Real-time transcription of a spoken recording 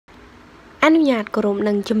អនុញ្ញាតគោរព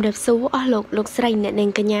នឹងជំរាបសួរអស់លោកស្រីអ្នកនាង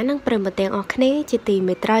កញ្ញានិងប្រិយមិត្តទាំងអស់គ្នាជាទី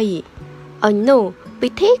មេត្រីអញនោះពិ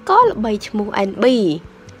ធីក៏ល្បីឈ្មោះ NB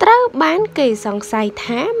ត្រូវបានគេសង្ស័យ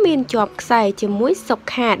ថាមានជាប់ខ្សែជាមួយសុ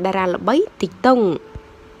ខាតារាល្បី Tik Tok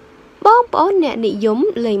បងប្អូនអ្នកនិយម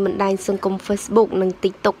លេងបណ្ដាញសង្គម Facebook និង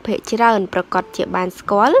Tik Tok ភាគច្រើនប្រកាសជាបានស្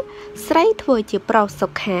គាល់ស្រីធ្វើជាប្រុសសុ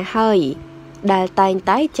ខាហើយដែលតែង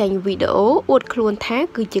តែចេញវីដេអូអួតខ្លួនថា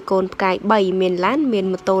គឺជាកូនផ្កាយ3មានឡានមាន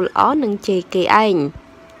ម៉ូតូល្អនិងជេរគេឯង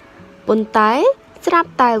ប៉ុន្តែស្រាប់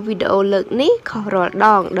តែវីដេអូលើកនេះខុសរាល់ដ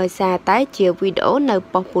ងដោយសារតែជាវីដេអូនៅ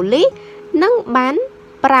ប៉ុស្តិ៍ប៉ូលីសនិងបាន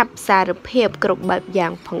ប្រាប់សារភាពគ្រប់បែបយ៉ា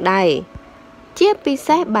ងផងដែរជាពិ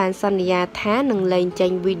សេសបានសន្យាថានឹងលែងចេ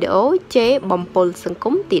ញវីដេអូជេរបំពុលសង្គ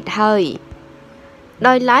មទៀតហើយ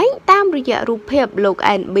ដោយឡែកតាមរយៈរូបភាពលោក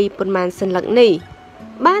NB ប៉ុន្មានសន្លឹកនេះ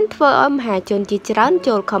បានធ្វើឲ្យមហាជនជាច្រើន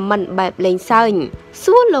ចូលខមមិនបែបលេងសើច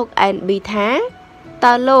សួរលោក NB ថា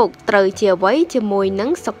តើលោកត្រូវជាអ្វីជាមួយនឹង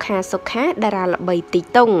សុខាតារាល្បី Tik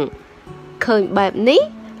Tok ឃើញបែបនេះ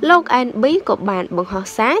លោក NB ក៏បានបង្ហោះ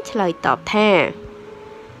សារឆ្លើយតបថា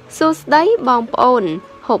សួស្តីបងប្អូន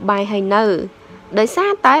ហូបបាយហើយនៅដោយសា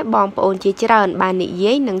រតែបងប្អូនជាច្រើនបាននិ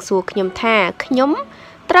យាយនិងសួរខ្ញុំថាខ្ញុំ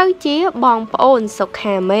ត្រូវជាបងប្អូនសុ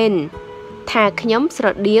ខាមែនថាខ្ញុំស្រ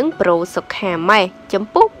ដៀងប្រូសុខាម៉េះចំ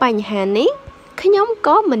ពោះបញ្ហានេះខ្ញុំ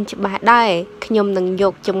ក៏មិនច្បាស់ដែរខ្ញុំនឹងយ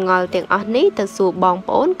កចម្ងល់ទាំងអស់នេះទៅសួរបង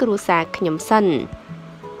ប្អូនគ្រួសារខ្ញុំសិន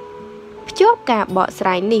ភ្ជាប់ការបកស្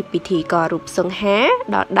រាយនេះពិធីក៏រូបសង្ហា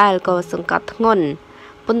ដដែលក៏សង្កត់ធ្ងន់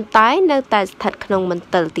ប៉ុន្តែនៅតែស្ថិតក្នុងមន្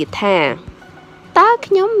ទិលទៀតថាតើ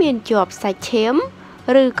ខ្ញុំមានជាប់សាច់ឈាម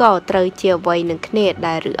ឬក៏ត្រូវជាអ្វីនឹងគ្នា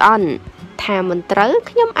ដែរឬអន់ថាមិនត្រូវ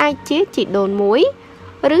ខ្ញុំអាចជាជីដូនមួយ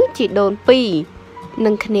ឬជីដូន2នឹ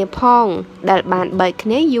ងគ្នាផងដែលបានបែកគ្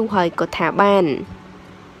នាយូរហើយក៏ថាបាន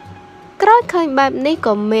ក្រោយឃើញបែបនេះ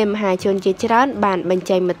ក៏មានមហាជនជាច្រើនបានបញ្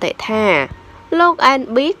ចេញមតិថាលោក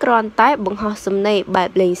NB គ្រាន់តែបង្ហោះសំណេរបែប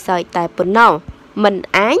លេងសើចតែប៉ុណ្ណោះមិន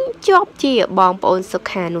អាចជាប់ជាបងប្អូនសុ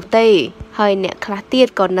ខានោះទេហើយអ្នកខ្លះទៀត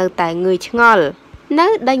ក៏នៅតែងឿឆ្ងល់នៅ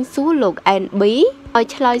ដេញសួរលោក NB ឲ្យ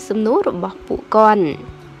ឆ្លើយសំណួររបស់ពួកគាត់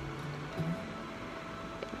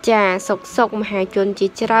ចាសុកមហាជនជា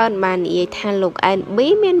ច្រើនបាននិយាយថាលោក NB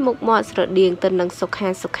មានមុខមាត់ស្រដៀងទៅនឹងសុ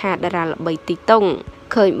ខាតារាល្បី Tik Tok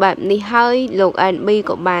ឃើញបែបនេះហើយលោក NB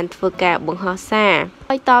ក៏បានធ្វើការបង្ហោះសារ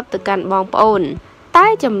ឲ្យតបទៅកាន់បងប្អូនតែ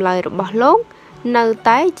ចម្លើយរបស់លោកនៅ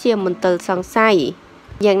តែជាមន្ទិលសង្ស័យ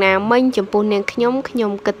យ៉ាងណាមិញចំពោះនាងខ្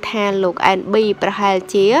ញុំគិតថាលោក NB ប្រហែល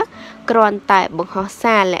ជាគ្រាន់តែបង្ហោះ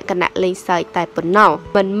សារលក្ខណៈលេងសើចតែប៉ុណ្ណោះ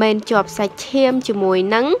មិនមែនជាប់សាច់ឈាមជាមួយ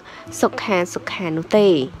នឹងសុខានោះទេ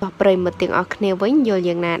បប្រិយមិត្តទាំងអស់គ្នាវិញយល់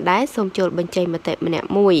យ៉ាងណាដែរសូមចូលបញ្ចេញមតិម្នាក់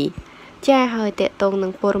មួយចាហើយតេតងនឹ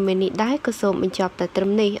ងព័ត៌មាននេះដែរក៏សូមបញ្ចប់តែត្រឹ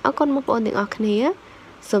មនេះអរគុណបងប្អូនទាំងអស់គ្នា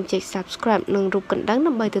សូមចុច Subscribe និងរូបកណ្ដឹង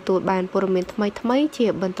ដើម្បីទទួលបានព័ត៌មានថ្មីៗជា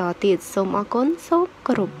បន្តទៀតសូមអរគុណសូម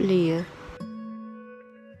គោរពលា